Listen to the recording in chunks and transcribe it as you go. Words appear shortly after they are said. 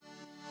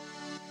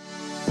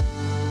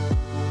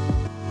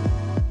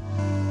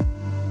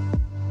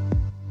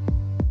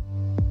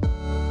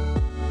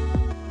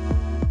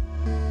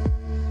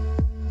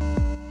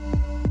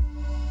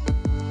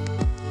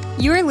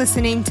You are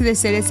listening to the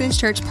Citizens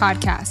Church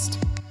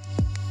podcast.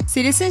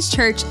 Citizens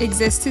Church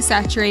exists to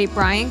saturate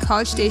Bryan,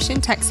 College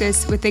Station,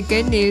 Texas with the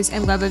good news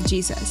and love of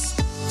Jesus.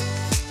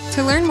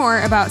 To learn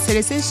more about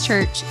Citizens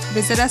Church,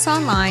 visit us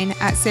online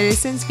at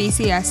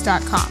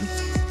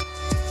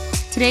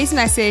citizensbcs.com. Today's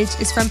message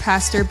is from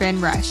Pastor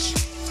Ben Rush.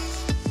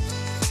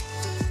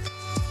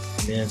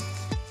 Amen.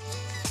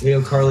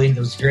 Leo, Carly, that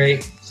was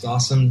great. It's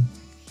awesome.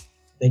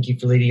 Thank you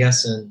for leading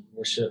us in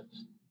worship.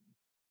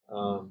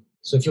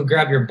 So if you'll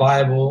grab your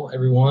Bible,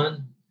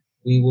 everyone,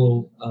 we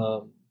will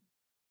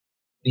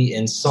be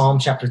in Psalm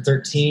chapter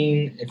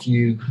 13. If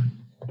you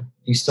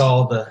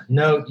saw the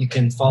note, you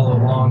can follow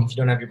along. If you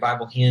don't have your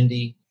Bible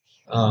handy,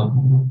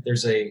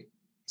 there's a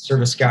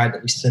service guide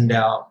that we send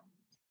out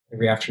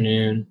every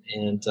afternoon.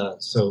 And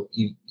so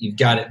you've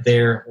got it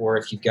there, or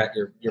if you've got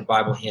your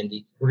Bible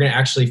handy, we're going to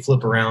actually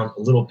flip around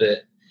a little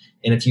bit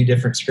in a few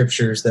different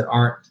scriptures that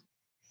aren't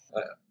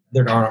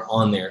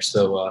on there.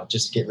 So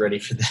just get ready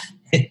for that.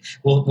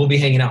 We'll be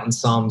hanging out in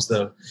Psalms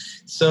though.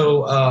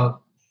 So,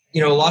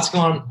 lots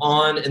going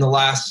on in the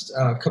last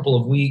couple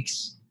of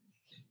weeks.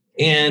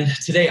 And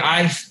today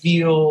I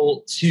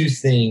feel two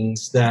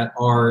things that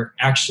are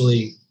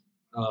actually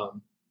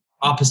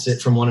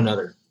opposite from one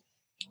another.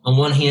 On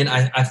one hand,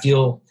 I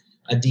feel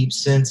a deep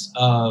sense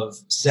of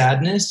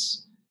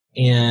sadness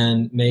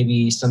and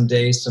maybe some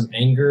days some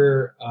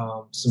anger,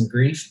 some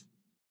grief.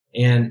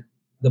 And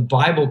the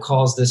Bible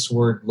calls this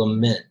word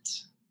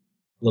lament.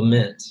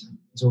 Lament.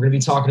 So we're going to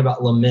be talking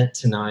about lament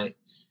tonight.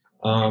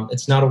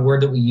 It's not a word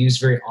that we use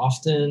very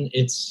often.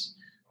 It's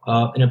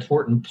an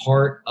important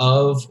part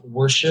of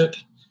worship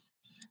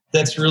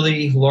that's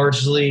really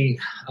largely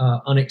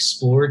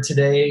unexplored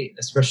today,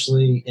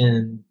 especially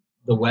in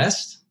the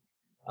West.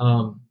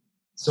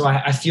 So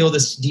I feel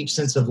this deep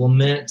sense of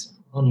lament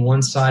on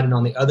one side, and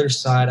on the other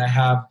side, I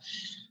have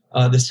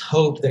this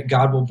hope that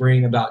God will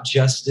bring about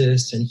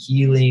justice and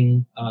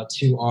healing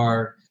to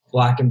our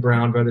Black and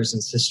brown brothers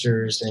and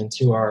sisters, and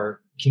to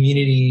our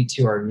community,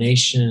 to our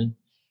nation.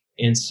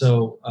 And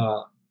so,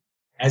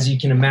 as you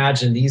can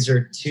imagine, these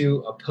are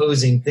two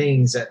opposing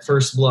things at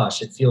first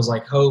blush. It feels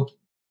like hope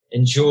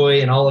and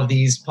joy and all of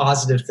these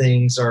positive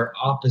things are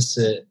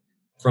opposite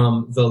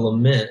from the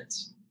lament.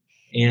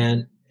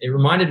 And it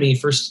reminded me,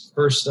 First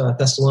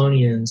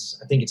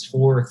Thessalonians, I think it's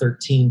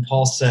 4:13,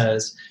 Paul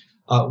says,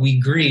 we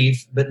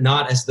grieve, but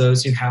not as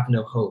those who have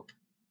no hope.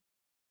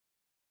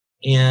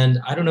 And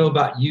I don't know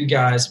about you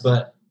guys,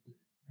 but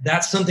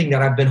that's something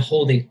that I've been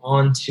holding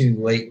on to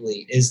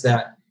lately, is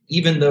that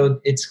even though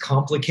it's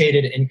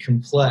complicated and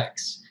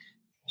complex,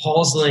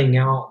 Paul's laying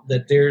out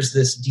that there's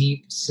this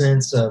deep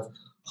sense of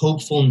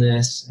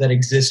hopefulness that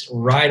exists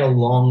right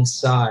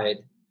alongside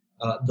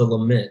the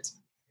lament.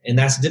 And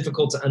that's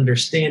difficult to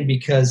understand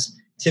because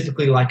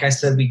typically, like I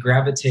said, we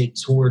gravitate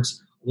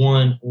towards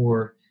one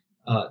or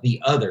the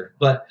other.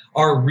 But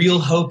our real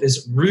hope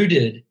is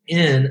rooted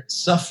in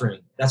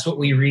suffering. That's what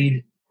we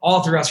read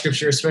all throughout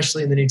Scripture,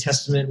 especially in the New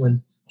Testament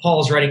when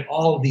Paul's writing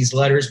all of these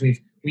letters. We've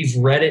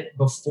read it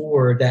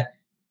before, that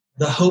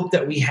the hope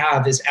that we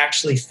have is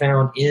actually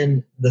found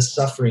in the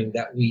suffering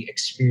that we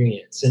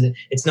experience. And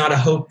it's not a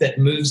hope that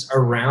moves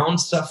around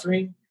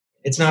suffering.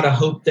 It's not a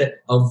hope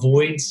that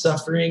avoids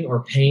suffering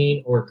or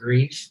pain or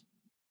grief.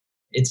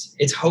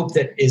 It's hope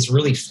that is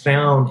really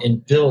found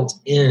and built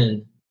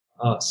in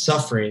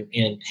suffering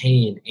and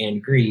pain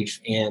and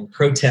grief and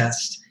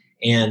protest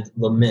and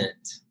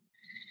lament.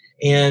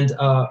 And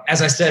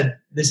as I said,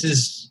 this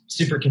is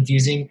super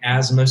confusing,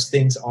 as most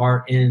things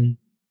are in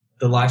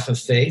the life of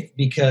faith,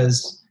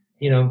 because,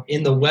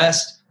 in the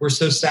West, we're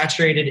so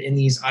saturated in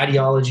these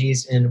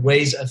ideologies and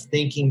ways of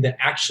thinking that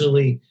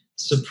actually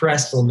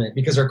suppress lament,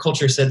 because our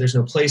culture said there's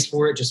no place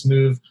for it, just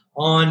move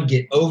on,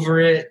 get over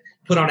it,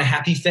 put on a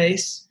happy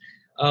face.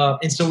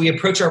 And so we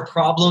approach our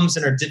problems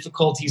and our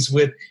difficulties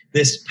with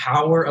this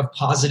power of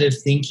positive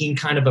thinking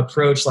kind of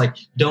approach, like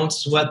don't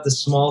sweat the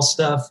small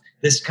stuff,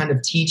 this kind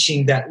of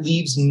teaching that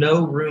leaves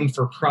no room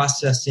for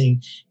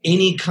processing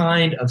any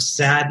kind of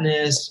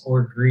sadness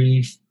or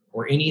grief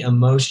or any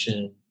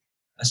emotion,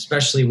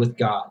 especially with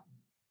God.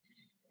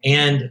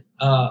 And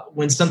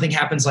when something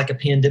happens like a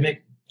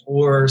pandemic,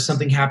 or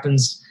something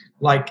happens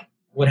like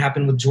what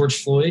happened with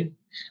George Floyd,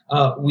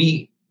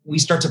 we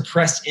start to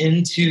press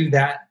into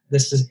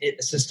this is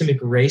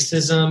systemic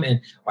racism and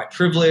white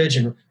privilege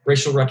and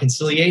racial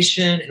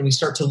reconciliation, and we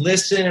start to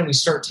listen and we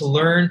start to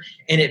learn,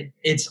 and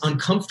it's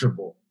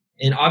uncomfortable.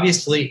 And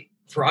obviously,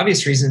 for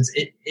obvious reasons,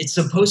 it's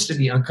supposed to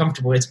be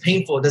uncomfortable. It's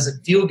painful. It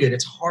doesn't feel good.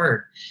 It's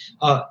hard.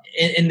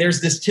 And there's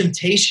this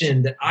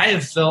temptation that I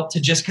have felt to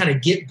just kind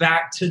of get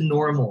back to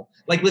normal.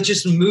 Like, let's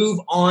just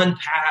move on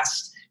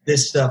past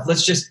this stuff.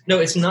 No,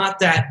 it's not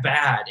that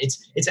bad.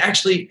 It's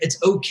actually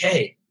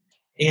okay.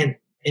 And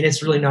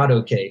it's really not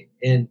okay.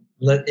 And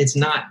it's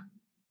not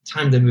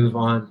time to move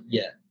on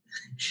yet.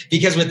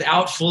 Because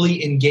without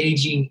fully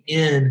engaging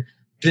in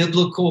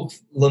biblical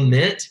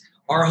lament,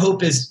 our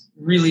hope is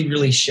really,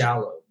 really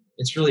shallow.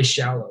 It's really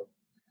shallow.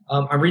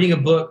 I'm reading a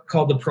book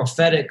called The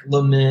Prophetic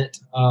Lament.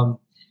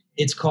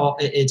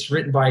 It's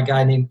written by a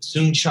guy named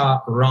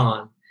Soong-Cha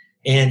Rah.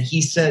 And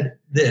he said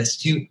this,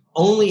 to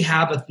only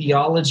have a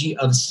theology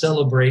of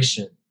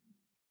celebration,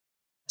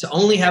 to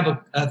only have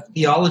a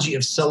theology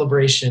of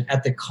celebration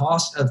at the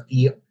cost of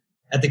the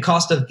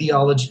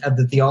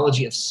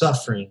theology of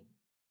suffering.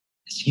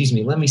 Excuse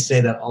me, let me say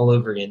that all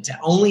over again. To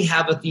only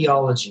have a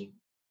theology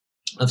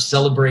of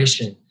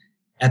celebration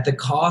at the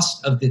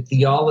cost of the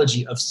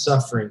theology of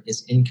suffering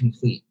is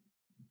incomplete.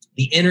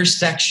 The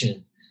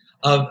intersection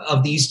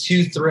of these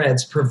two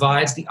threads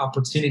provides the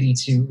opportunity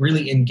to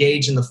really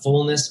engage in the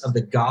fullness of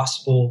the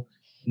gospel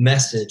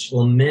message.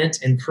 Lament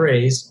and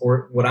praise,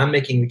 or what I'm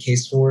making the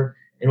case for,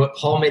 and what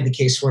Paul made the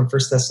case for in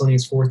 1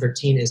 Thessalonians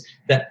 4:13, is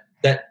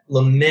that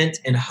lament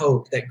and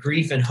hope, that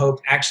grief and hope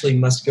actually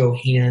must go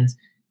hand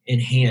in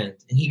hand.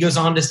 And he goes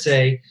on to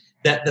say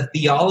that the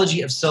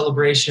theology of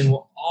celebration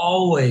will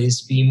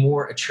always be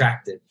more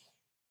attractive.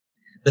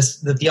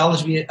 The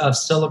theology of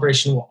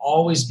celebration will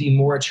always be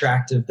more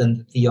attractive than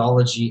the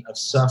theology of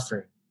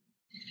suffering.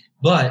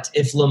 But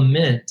if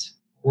lament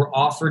were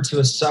offered to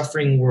a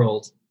suffering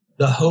world,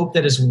 the hope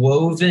that is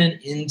woven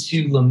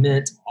into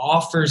lament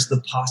offers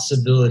the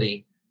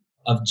possibility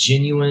of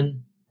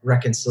genuine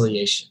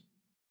reconciliation.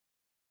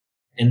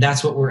 And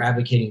that's what we're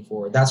advocating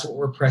for. That's what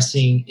we're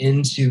pressing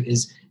into,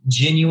 is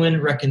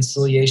genuine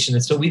reconciliation.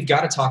 And so we've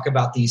got to talk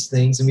about these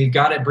things, and we've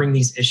got to bring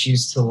these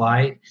issues to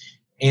light.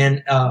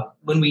 And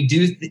when we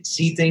do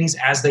see things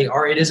as they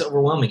are, it is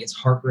overwhelming. It's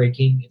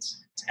heartbreaking.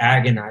 It's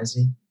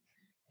agonizing.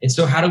 And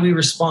so how do we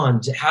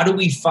respond? How do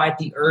we fight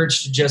the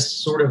urge to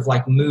just sort of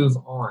like move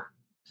on?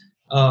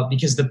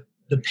 Because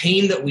the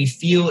pain that we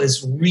feel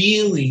is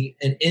really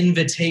an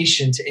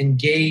invitation to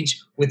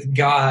engage with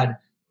God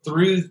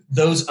through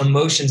those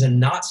emotions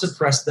and not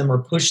suppress them or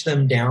push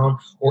them down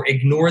or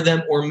ignore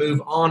them or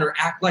move on or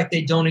act like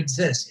they don't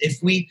exist.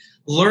 If we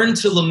learn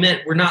to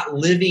lament, we're not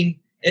living.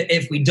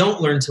 If we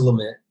don't learn to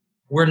lament,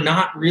 we're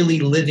not really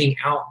living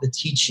out the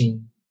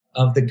teaching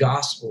of the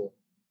gospel.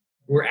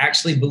 We're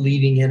actually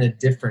believing in a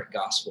different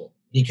gospel,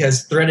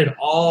 because threaded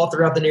all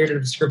throughout the narrative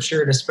of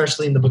Scripture, and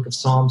especially in the book of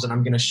Psalms, and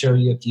I'm going to show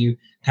you a few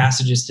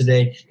passages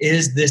today,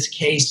 is this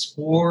case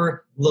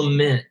for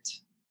lament.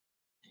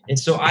 And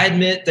so I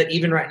admit that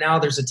even right now,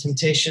 there's a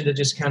temptation to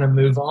just kind of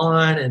move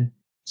on and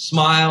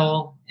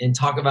smile and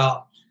talk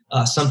about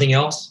something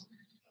else.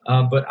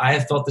 But I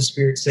have felt the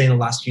Spirit say in the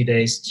last few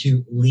days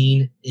to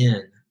lean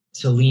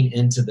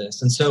into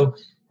this. And so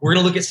we're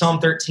going to look at Psalm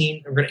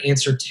 13. And we're going to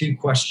answer two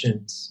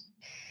questions.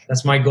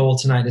 That's my goal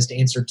tonight, is to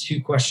answer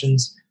two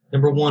questions.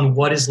 Number one,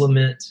 what is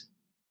lament?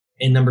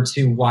 And number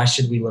two, why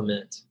should we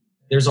lament?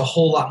 There's a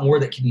whole lot more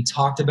that can be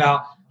talked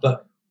about,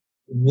 but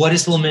what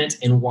is lament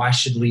and why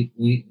should we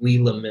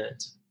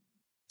lament?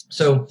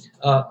 So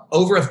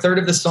over a third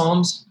of the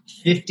Psalms,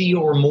 50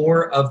 or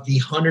more of the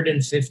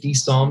 150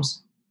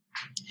 Psalms,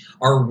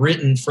 are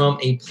written from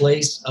a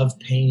place of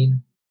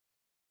pain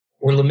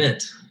or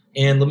lament.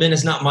 And lament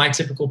is not my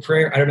typical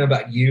prayer. I don't know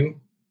about you,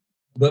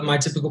 but my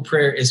typical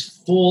prayer is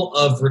full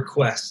of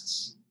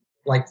requests.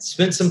 Like,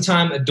 spend some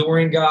time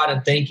adoring God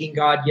and thanking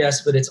God,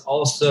 yes, but it's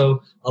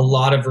also a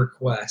lot of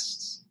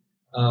requests.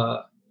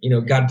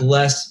 God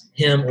bless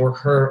him or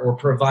her, or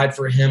provide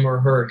for him or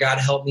her. God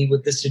help me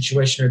with this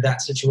situation or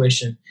that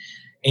situation.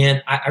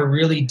 And I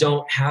really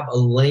don't have a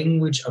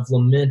language of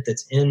lament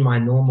that's in my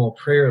normal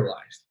prayer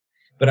life.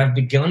 But I've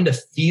begun to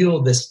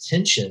feel this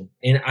tension.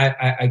 And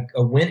I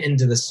went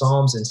into the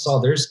Psalms and saw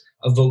there's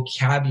a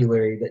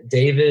vocabulary that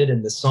David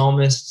and the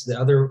psalmists, the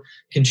other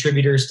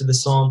contributors to the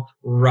Psalm,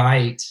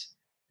 write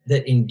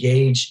that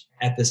engage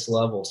at this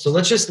level. So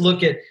let's just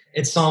look at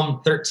Psalm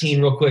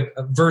 13 real quick.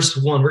 Verse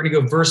 1. We're going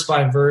to go verse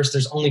by verse.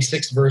 There's only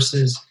 6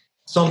 verses.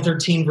 Psalm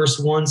 13 verse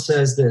 1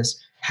 says this: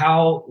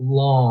 "How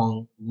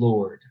long,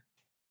 Lord?"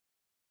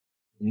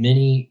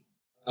 Many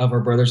of our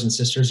brothers and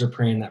sisters are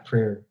praying that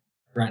prayer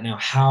right now.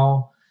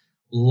 How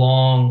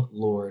long,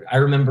 Lord? I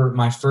remember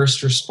my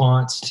first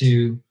response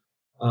to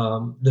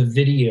the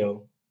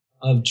video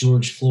of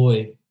George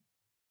Floyd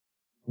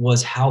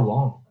was, how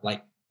long?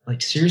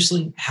 Like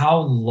seriously, how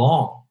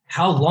long?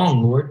 How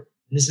long, Lord?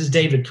 And this is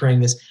David praying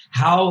this.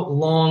 How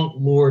long,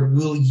 Lord,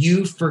 will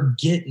you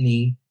forget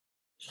me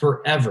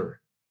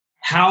forever?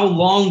 How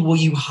long will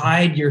you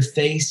hide your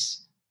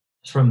face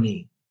from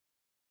me?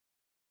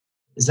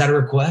 Is that a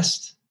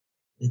request?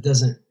 It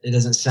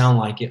doesn't sound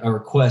like a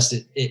request.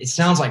 It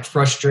sounds like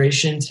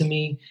frustration to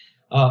me,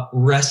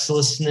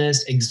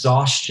 restlessness,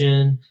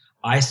 exhaustion,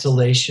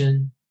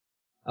 isolation.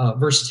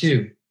 Verse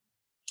 2,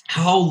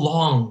 "How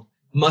long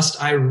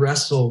must I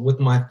wrestle with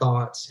my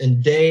thoughts,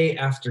 and day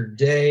after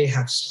day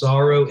have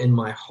sorrow in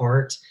my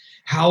heart?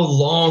 How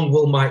long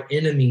will my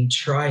enemy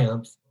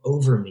triumph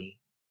over me?"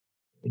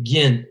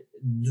 Again,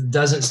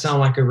 doesn't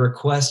sound like a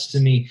request to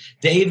me.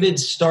 David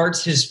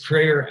starts his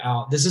prayer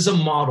out. This is a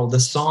model. The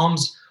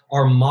Psalms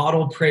are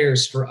model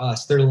prayers for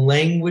us. They're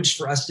language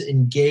for us to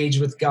engage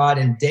with God.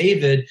 And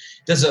David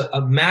does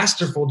a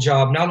masterful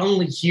job, not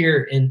only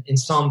here in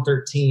Psalm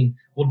 13.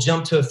 We'll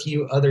jump to a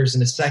few others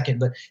in a second,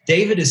 but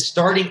David is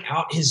starting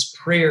out his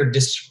prayer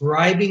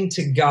describing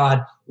to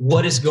God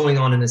what is going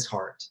on in his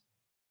heart.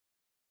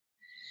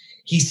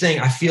 He's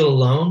saying, I feel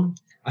alone.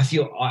 I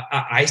feel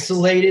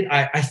isolated.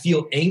 I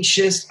feel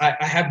anxious. I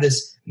have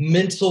this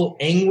mental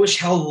anguish.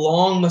 How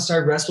long must I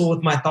wrestle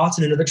with my thoughts?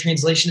 In another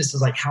translation, it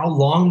says, like, how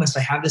long must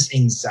I have this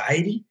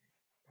anxiety?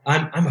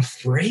 I'm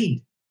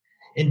afraid.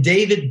 And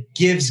David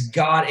gives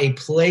God a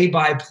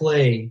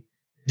play-by-play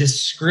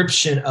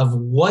description of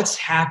what's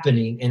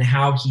happening and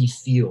how he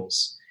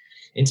feels.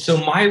 And so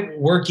my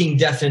working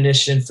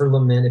definition for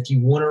lament, if you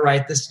want to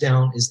write this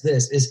down,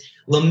 is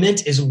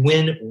lament is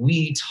when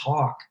we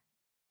talk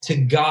to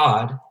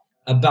God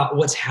about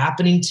what's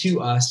happening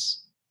to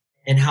us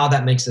and how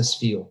that makes us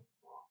feel.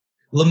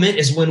 Lament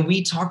is when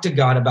we talk to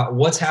God about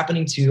what's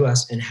happening to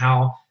us and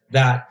how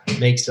that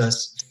makes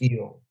us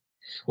feel.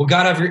 Well,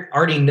 God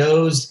already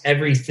knows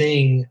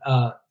everything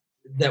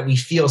that we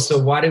feel, so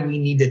why do we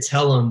need to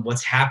tell him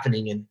what's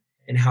happening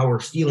and how we're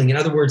feeling? In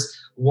other words,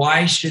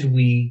 why should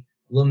we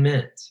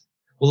lament?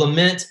 Well,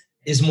 lament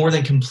is more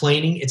than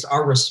complaining. It's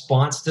our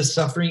response to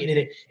suffering, and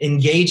it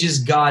engages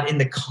God in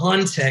the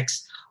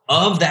context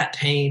of that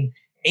pain,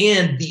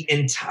 and the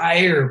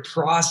entire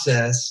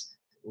process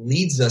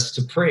leads us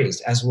to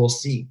praise, as we'll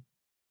see.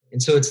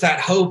 And so it's that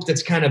hope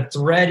that's kind of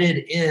threaded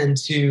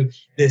into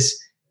this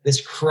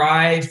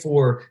cry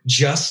for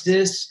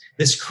justice,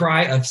 this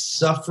cry of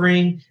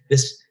suffering,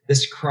 this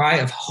cry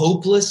of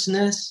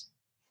hopelessness.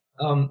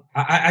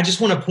 I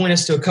just want to point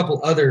us to a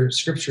couple other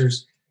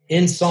scriptures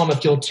in Psalm.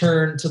 If you'll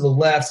turn to the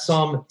left,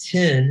 Psalm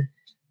 10,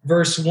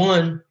 verse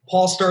 1,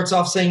 Paul starts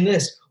off saying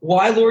this: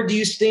 "Why, Lord, do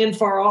you stand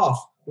far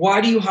off?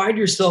 Why do you hide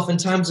yourself in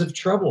times of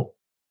trouble?"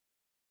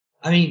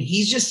 I mean,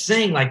 he's just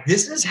saying, like,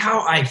 this is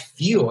how I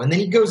feel. And then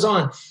he goes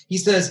on. He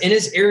says, "In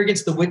his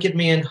arrogance, the wicked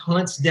man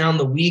hunts down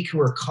the weak who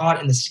are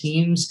caught in the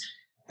schemes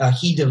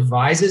he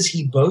devises.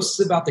 He boasts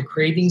about the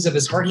cravings of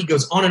his heart." He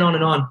goes on and on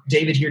and on,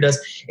 David here does.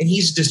 And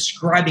he's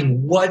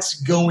describing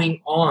what's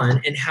going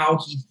on and how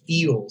he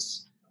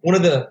feels. One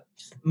of the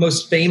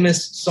most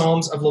famous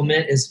Psalms of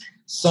lament is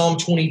Psalm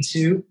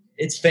 22.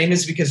 It's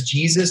famous because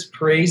Jesus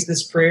prays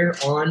this prayer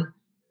on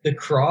the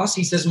cross.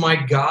 He says, my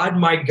God,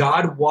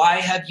 why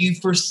have you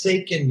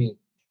forsaken me?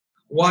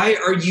 Why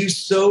are you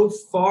so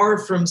far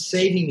from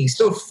saving me,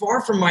 so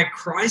far from my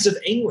cries of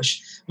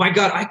anguish? My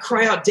God, I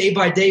cry out day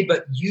by day,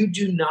 but you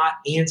do not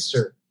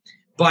answer.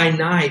 By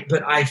night,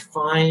 but I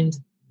find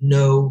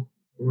no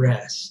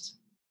rest.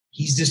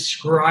 He's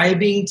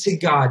describing to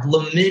God,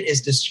 lament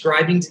is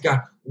describing to God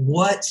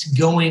what's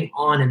going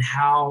on and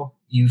how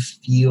you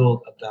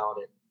feel about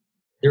it.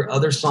 There are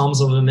other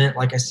Psalms of lament.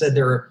 Like I said,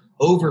 there are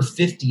over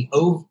 50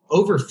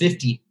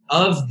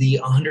 of the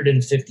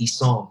 150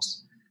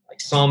 Psalms, like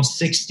Psalm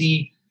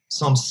 60,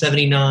 Psalm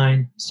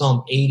 79,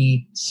 Psalm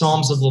 80,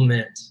 Psalms of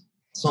lament.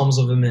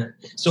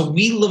 So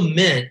we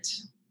lament,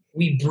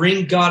 we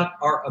bring God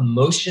our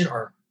emotion,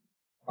 our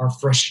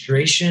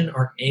frustration,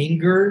 our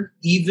anger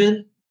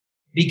even,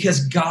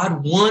 because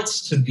God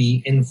wants to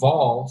be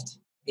involved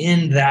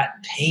in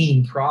that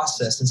pain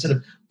process. Instead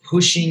of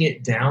pushing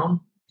it down,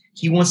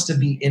 he wants to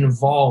be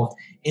involved.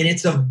 And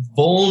it's a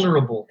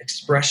vulnerable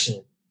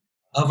expression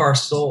of our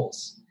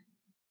souls.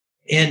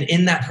 And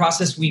in that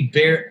process, we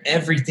bear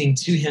everything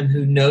to him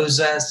who knows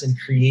us and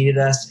created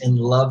us and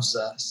loves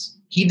us.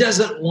 He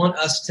doesn't want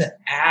us to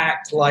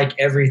act like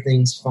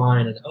everything's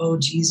fine. And, oh,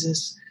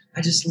 Jesus,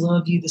 I just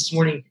love you this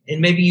morning.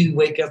 And maybe you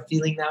wake up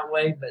feeling that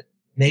way, but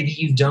maybe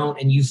you don't.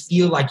 And you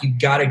feel like you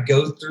got to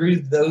go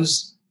through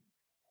those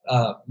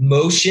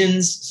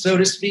motions, so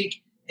to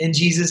speak. And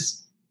Jesus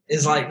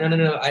is like,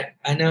 no,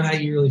 I know how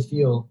you really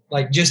feel.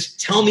 Like, just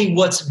tell me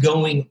what's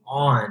going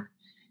on.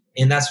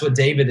 And that's what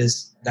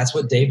David's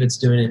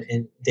doing.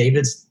 And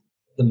David's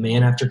the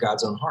man after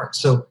God's own heart.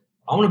 So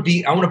I want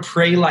to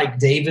pray like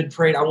David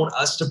prayed. I want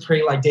us to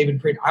pray like David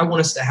prayed. I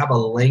want us to have a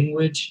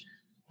language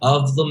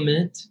of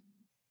lament.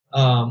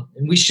 And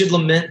we should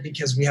lament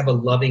because we have a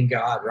loving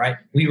God, right?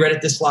 We read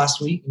it this last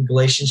week in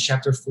Galatians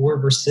chapter 4,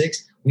 verse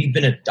 6. We've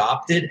been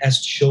adopted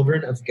as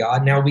children of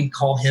God. Now we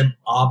call him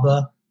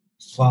Abba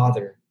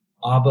Father,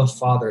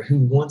 who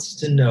wants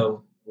to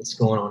know what's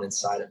going on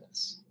inside of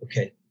us.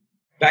 Okay,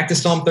 back to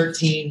Psalm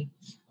 13.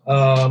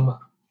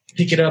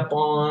 Pick it up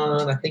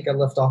on, I think I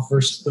left off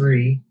verse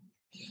 3.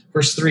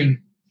 Verse 3,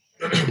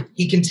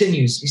 he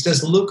continues. He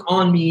says, look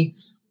on me,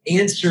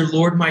 answer,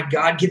 Lord my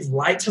God, give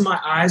light to my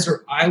eyes,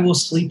 or I will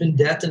sleep in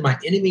death, and my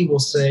enemy will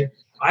say,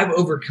 I've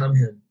overcome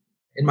him,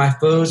 and my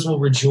foes will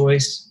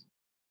rejoice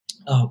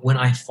when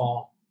I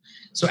fall.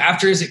 So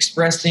after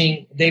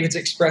David's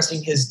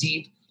expressing his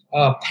deep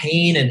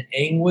pain and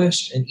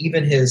anguish, and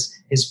even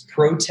his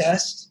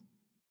protest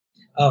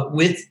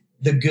with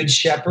the good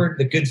shepherd,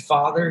 the good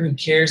father who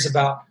cares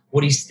about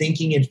what he's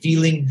thinking and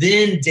feeling,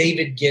 then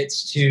David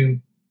gets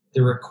to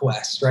the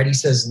request, right? He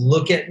says,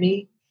 look at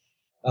me,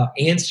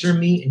 answer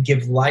me, and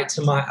give light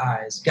to my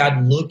eyes.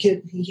 God, look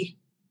at me,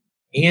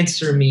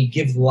 answer me,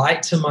 give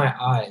light to my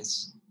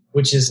eyes,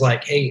 which is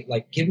like, hey,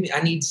 like,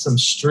 I need some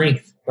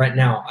strength right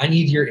now. I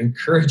need your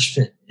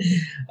encouragement.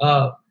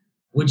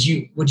 Would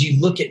you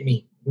look at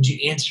me? Would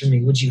you answer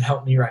me? Would you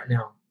help me right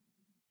now?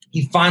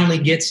 He finally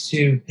gets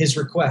to his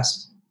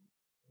request.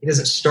 He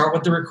doesn't start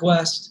with the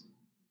request.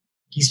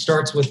 he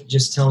starts with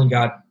just telling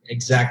God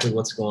exactly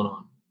what's going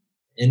on.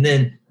 And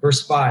then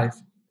verse 5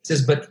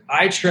 says, but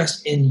I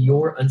trust in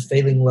your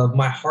unfailing love.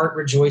 My heart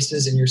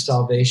rejoices in your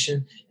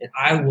salvation, and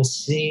I will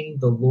sing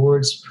the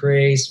Lord's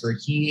praise, for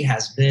he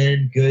has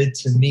been good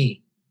to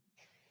me.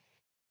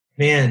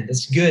 Man,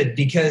 that's good,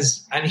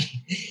 because I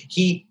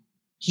mean,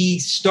 he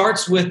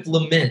starts with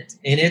lament,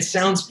 and it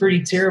sounds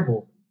pretty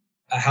terrible.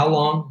 How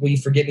long will you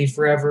forget me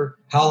forever?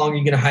 How long are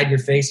you going to hide your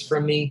face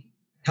from me?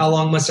 How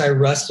long must I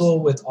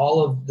wrestle with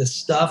all of the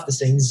stuff,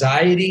 this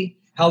anxiety?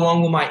 How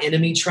long will my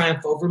enemy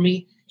triumph over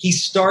me? He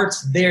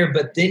starts there,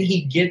 but then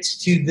he gets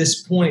to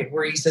this point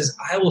where he says,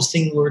 I will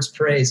sing the Lord's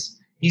praise.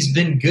 He's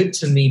been good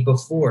to me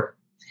before.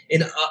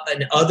 In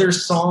other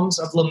Psalms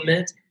of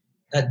lament,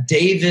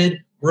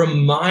 David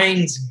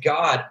reminds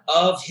God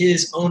of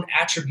his own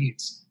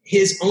attributes,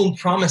 his own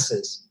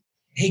promises.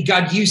 Hey,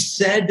 God, you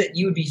said that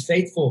you would be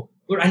faithful.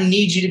 Lord, I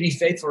need you to be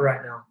faithful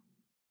right now.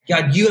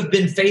 God, you have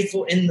been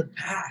faithful in the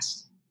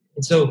past.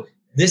 And so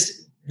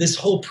this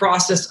whole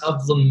process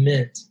of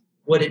lament,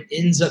 what it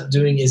ends up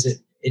doing is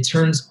it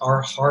turns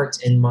our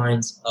hearts and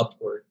minds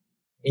upward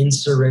in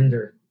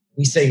surrender.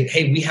 We say,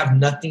 hey, we have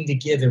nothing to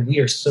give, and we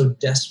are so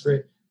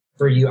desperate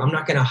for you. I'm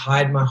not going to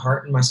hide my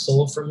heart and my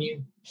soul from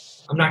you.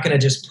 I'm not going to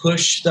just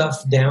push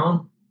stuff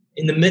down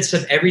in the midst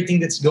of everything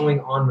that's going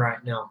on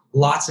right now.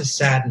 Lots of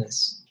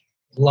sadness,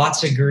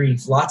 lots of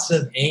grief, lots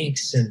of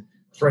angst and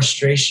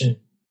frustration.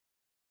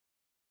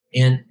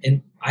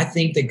 And I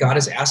think that God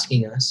is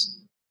asking us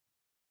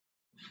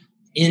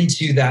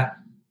into that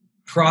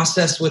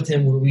process with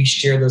him where we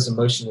share those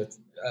emotions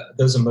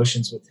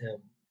with him.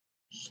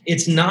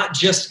 It's not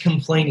just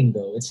complaining,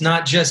 though. It's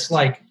not just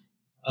like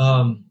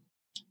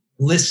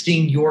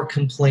listing your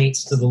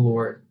complaints to the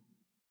Lord.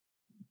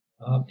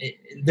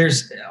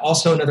 There's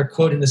also another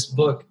quote in this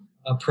book,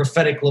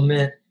 Prophetic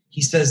Lament.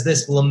 He says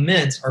this: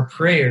 laments are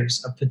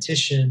prayers of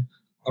petition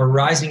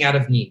arising out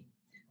of need.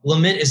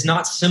 Lament is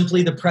not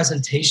simply the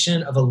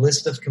presentation of a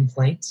list of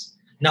complaints,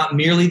 not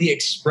merely the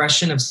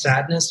expression of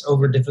sadness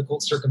over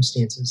difficult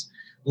circumstances.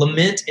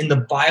 Lament in the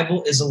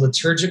Bible is a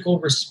liturgical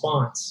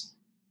response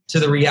to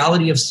the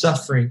reality of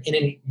suffering, and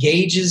it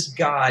engages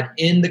God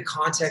in the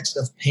context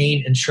of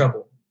pain and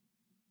trouble.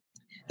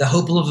 The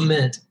hope of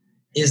lament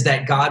is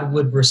that God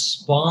would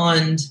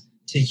respond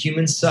to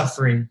human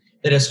suffering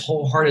that is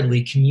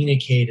wholeheartedly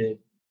communicated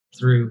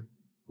through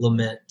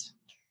lament.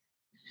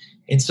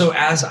 And so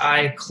as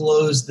I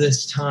close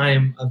this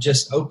time of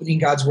just opening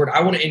God's word,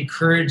 I want to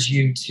encourage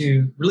you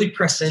to really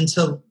press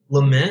into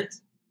lament.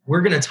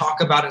 We're going to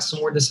talk about it some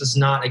more. This is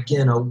not,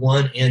 again, a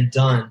one and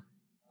done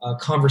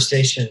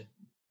conversation.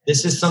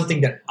 This is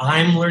something that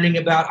I'm learning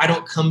about. I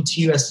don't come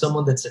to you as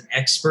someone that's an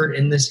expert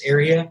in this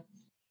area.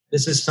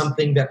 This is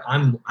something that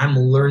I'm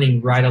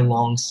learning right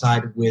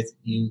alongside with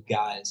you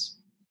guys.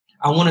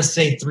 I want to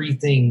say three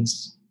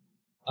things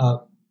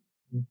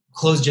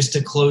just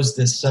to close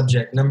this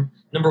subject.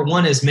 Number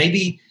one is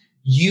maybe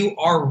you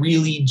are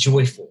really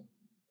joyful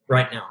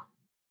right now.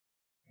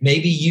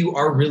 Maybe you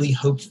are really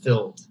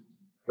hope-filled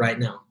right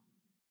now.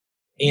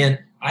 And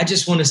I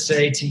just want to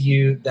say to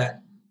you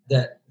that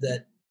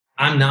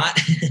I'm not.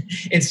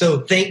 And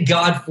so thank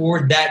God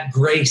for that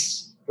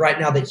grace right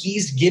now, that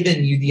he's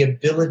given you the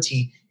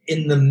ability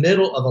in the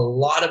middle of a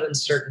lot of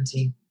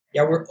uncertainty.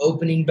 Yeah, we're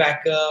opening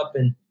back up,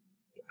 and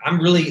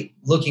I'm really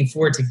looking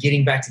forward to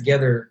getting back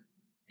together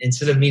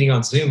instead of meeting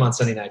on Zoom on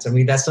Sunday nights. I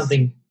mean, that's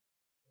something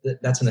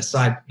that's an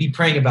aside. Be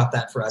praying about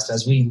that for us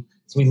as we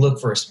look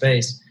for a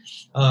space.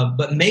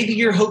 But maybe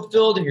you're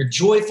hope-filled and you're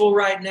joyful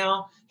right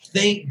now.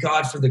 Thank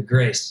God for the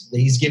grace that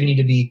he's given you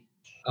to be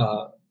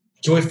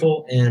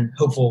joyful and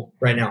hopeful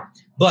right now.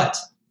 But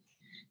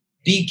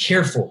be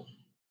careful.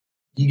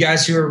 You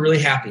guys who are really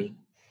happy,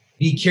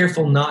 be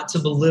careful not to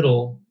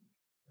belittle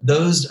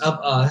those of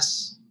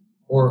us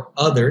or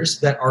others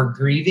that are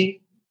grieving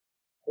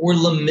or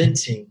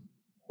lamenting,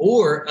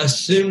 or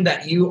assume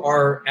that you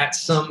are at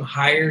some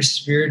higher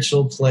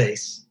spiritual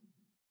place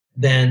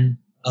than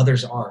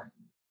others are.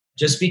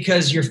 Just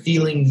because you're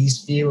feeling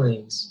these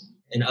feelings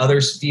and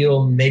others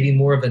feel maybe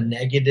more of a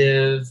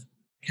negative,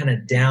 kind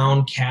of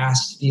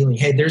downcast feeling,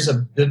 hey, there's a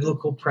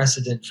biblical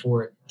precedent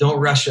for it. Don't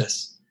rush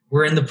us.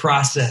 We're in the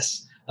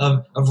process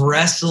of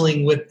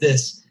wrestling with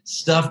this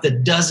stuff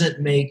that doesn't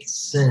make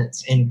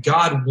sense. And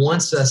God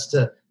wants us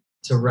to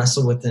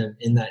wrestle with him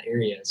in that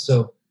area.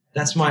 So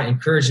that's my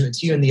encouragement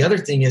to you. And the other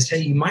thing is, hey,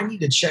 you might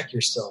need to check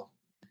yourself.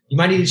 You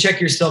might need to check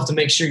yourself to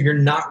make sure you're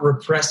not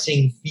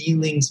repressing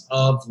feelings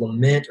of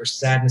lament or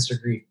sadness or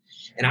grief.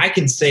 And I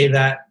can say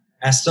that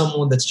as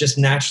someone that's just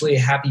naturally a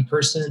happy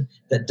person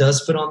that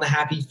does put on the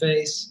happy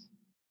face.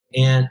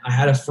 And I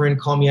had a friend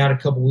call me out a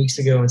couple weeks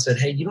ago and said,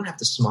 hey, you don't have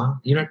to smile.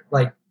 You don't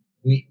like,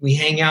 we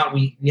hang out,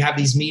 we have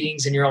these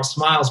meetings and you're all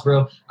smiles,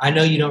 bro. I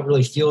know you don't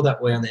really feel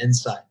that way on the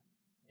inside.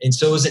 And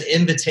so it was an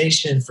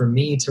invitation for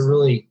me to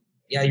really,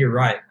 yeah, you're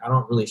right. I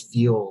don't really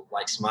feel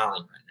like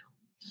smiling right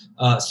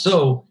now.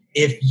 So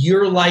if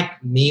you're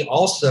like me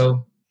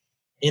also,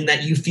 in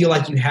that you feel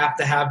like you have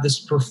to have this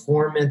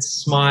performance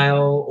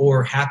smile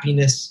or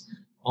happiness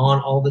on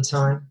all the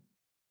time,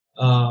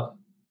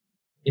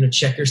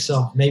 check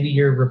yourself. Maybe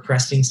you're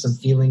repressing some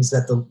feelings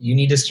that you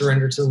need to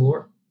surrender to the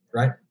Lord,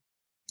 right?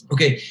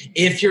 Okay,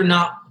 if you're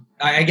not,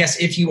 I guess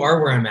if you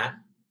are where I'm at,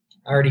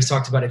 I already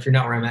talked about if you're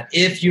not where I'm at.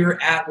 If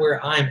you're at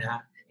where I'm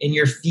at and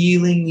you're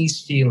feeling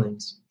these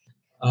feelings,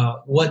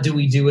 what do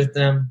we do with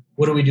them?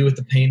 What do we do with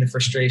the pain, the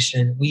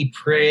frustration? We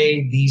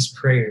pray these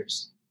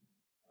prayers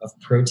of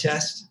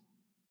protest.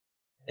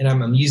 And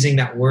I'm using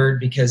that word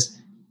because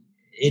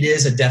it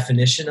is a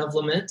definition of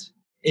lament.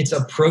 It's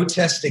a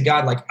protest to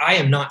God. Like, I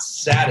am not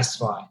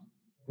satisfied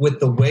with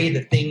the way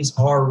that things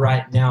are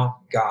right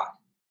now, God.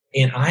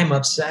 And I'm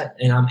upset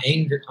and I'm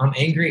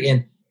angry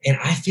and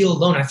I feel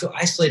alone. I feel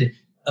isolated.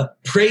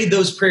 Pray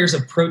those prayers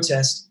of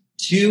protest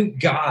to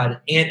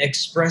God and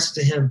express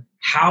to him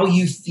how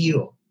you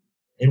feel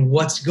and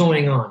what's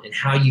going on and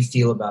how you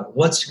feel about it.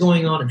 What's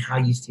going on and how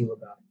you feel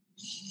about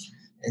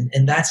it.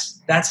 And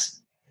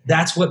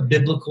that's what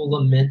biblical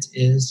lament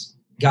is.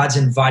 God's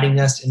inviting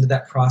us into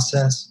that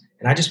process.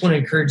 And I just want to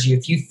encourage you,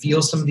 if you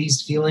feel some of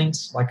these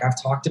feelings, like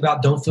I've talked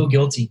about, don't feel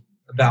guilty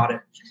about it.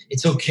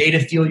 It's okay to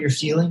feel your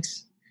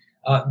feelings.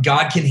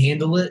 God can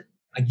handle it,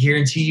 I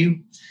guarantee you.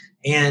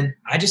 And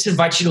I just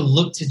invite you to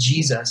look to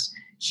Jesus.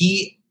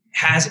 He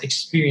has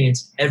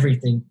experienced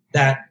everything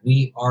that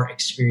we are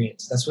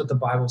experienced. That's what the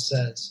Bible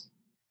says.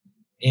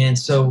 And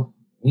so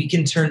we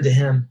can turn to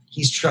him.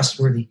 He's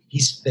trustworthy.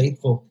 He's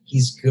faithful.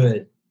 He's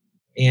good.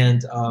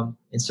 And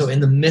so in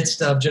the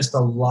midst of just a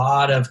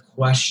lot of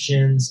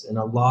questions and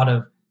a lot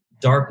of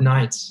dark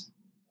nights,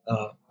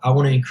 I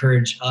want to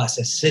encourage us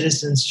as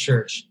Citizens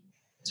Church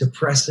to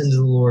press into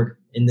the Lord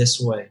in this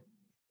way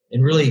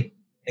and really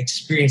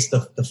experience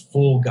the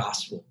full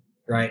gospel,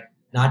 right?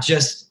 Not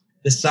just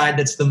the side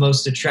that's the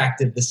most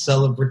attractive, the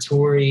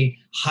celebratory,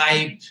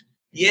 hype,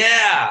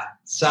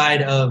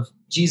 side of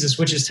Jesus,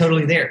 which is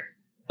totally there,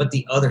 but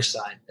the other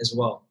side as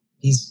well.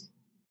 He's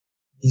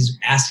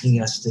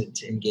asking us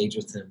to engage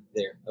with him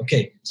there.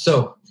 Okay,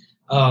 so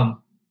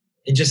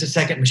in just a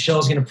second,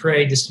 Michelle's going to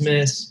pray,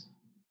 dismiss,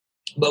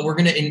 but we're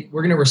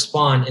gonna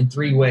respond in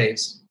 3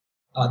 ways.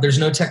 There's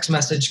no text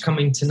message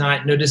coming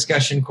tonight, no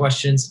discussion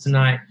questions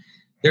tonight.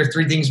 There are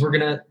 3 things we're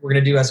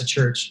gonna do as a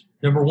church.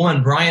 Number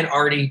 1, Brian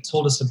Lee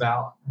told us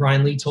about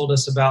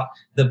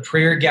the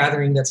prayer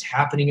gathering that's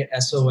happening at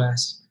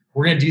SOS.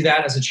 We're gonna do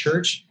that as a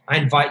church. I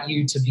invite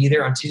you to be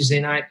there on Tuesday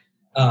night.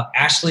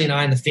 Ashley and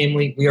I and the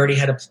family, we already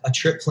had a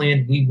trip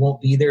planned. We won't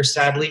be there,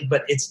 sadly,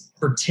 but it's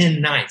for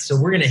 10 nights. So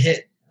we're going to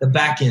hit the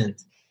back end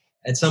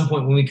at some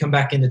point when we come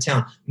back into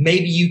town.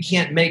 Maybe you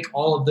can't make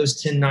all of those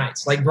 10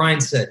 nights. Like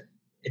Brian said,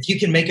 if you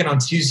can make it on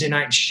Tuesday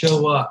night and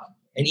show up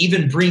and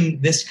even bring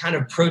this kind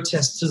of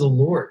protest to the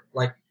Lord,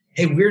 like,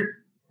 hey,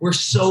 we're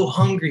so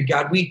hungry,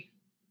 God.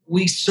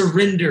 We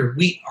surrender.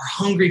 We are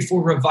hungry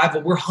for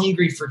revival. We're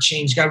hungry for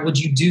change. God, would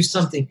you do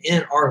something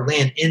in our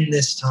land, in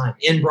this time,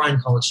 in Bryan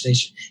College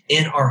Station,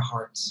 in our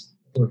hearts,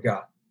 Lord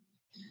God.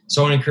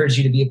 So I want to encourage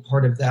you to be a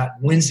part of that.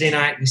 Wednesday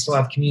night, we still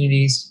have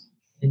communities.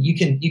 And you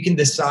can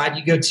decide.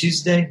 You go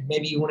Tuesday.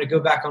 Maybe you want to go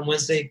back on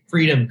Wednesday.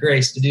 Freedom,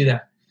 grace to do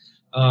that.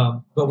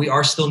 But we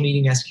are still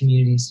meeting as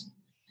communities.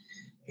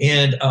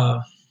 And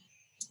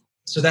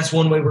so that's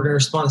one way we're going to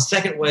respond. The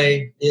second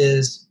way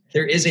is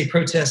there is a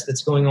protest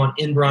that's going on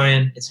in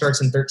Bryan. It starts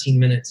in 13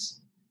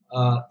 minutes.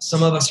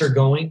 Some of us are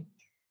going.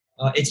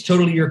 It's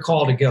totally your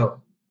call to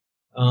go.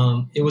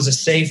 It was a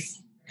safe,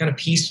 kind of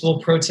peaceful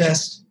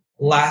protest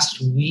last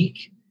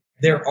week.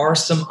 There are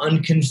some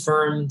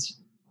unconfirmed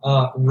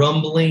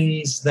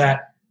rumblings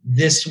that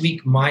this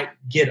week might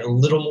get a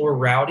little more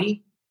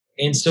rowdy.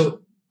 And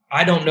so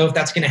I don't know if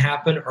that's going to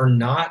happen or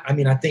not. I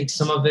mean, I think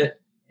some of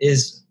it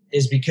is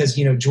because,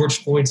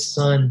 George Floyd's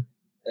son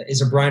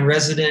is a Bryan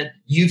resident.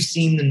 You've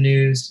seen the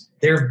news.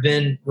 There have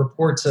been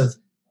reports of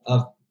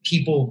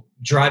people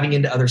driving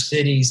into other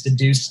cities to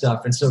do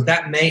stuff. And so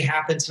that may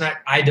happen tonight.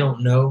 I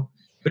don't know.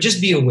 But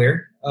just be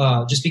aware.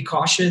 Just be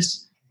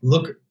cautious.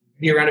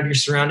 Be around of your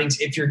surroundings.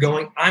 If you're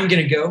going, I'm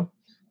going to go.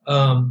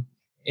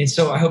 And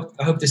so I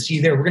hope to see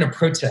you there. We're going to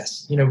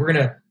protest. We're going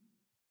to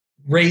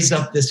raise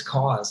up this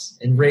cause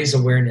and raise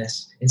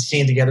awareness and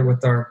stand together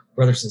with our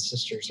brothers and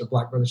sisters, our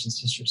Black brothers and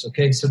sisters.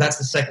 Okay, so that's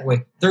the second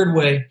way. Third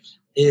way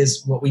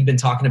is what we've been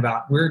talking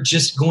about. We're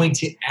just going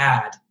to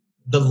add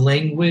the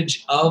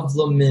language of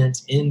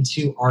lament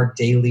into our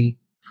daily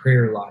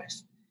prayer life.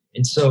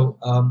 And so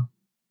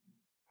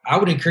I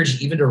would encourage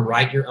you even to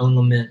write your own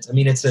lament. I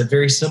mean, it's a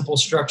very simple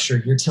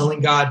structure. You're telling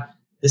God,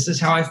 this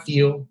is how I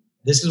feel.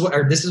 This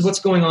is what's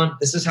going on.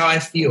 This is how I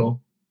feel,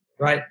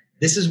 right?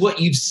 This is what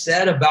you've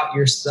said about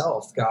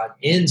yourself, God,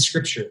 in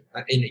Scripture.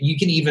 And you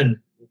can even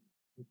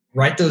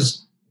write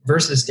those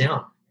verses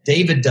down.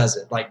 David does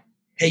it. Like,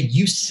 hey,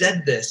 you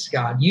said this,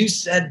 God. You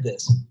said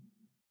this.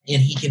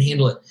 And he can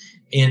handle it.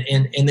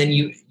 And then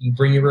you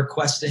bring your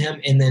request to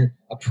him and then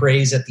a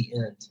praise at the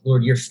end.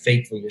 Lord, you're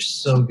faithful. You're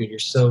so good. You're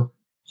so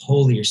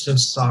holy. You're so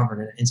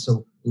sovereign. And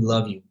so we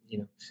love you.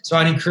 So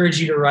I'd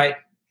encourage you to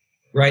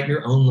write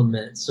your own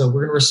lament. So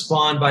we're going to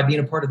respond by being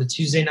a part of the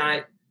Tuesday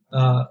night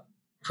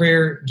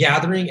prayer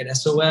gathering at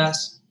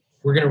SOS.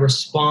 We're going to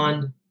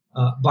respond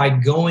by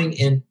going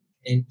and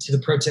and to the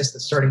protest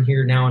that's starting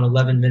here now in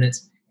 11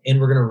 minutes, and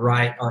we're going to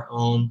write our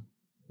own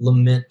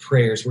lament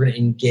prayers. We're going to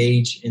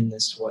engage in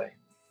this way.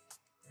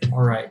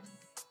 All right.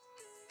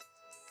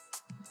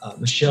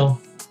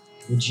 Michelle,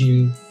 would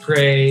you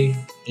pray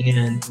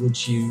and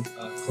would you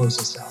close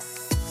us out?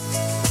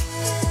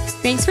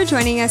 Thanks for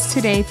joining us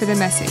today for the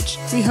message.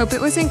 We hope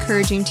it was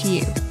encouraging to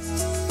you.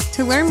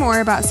 To learn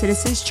more about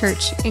Citizens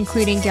Church,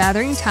 including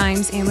gathering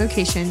times and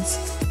locations,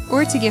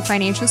 or to give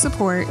financial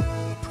support,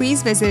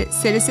 please visit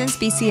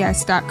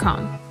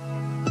citizensbcs.com.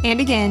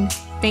 And again,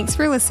 thanks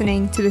for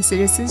listening to the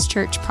Citizens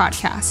Church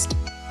podcast.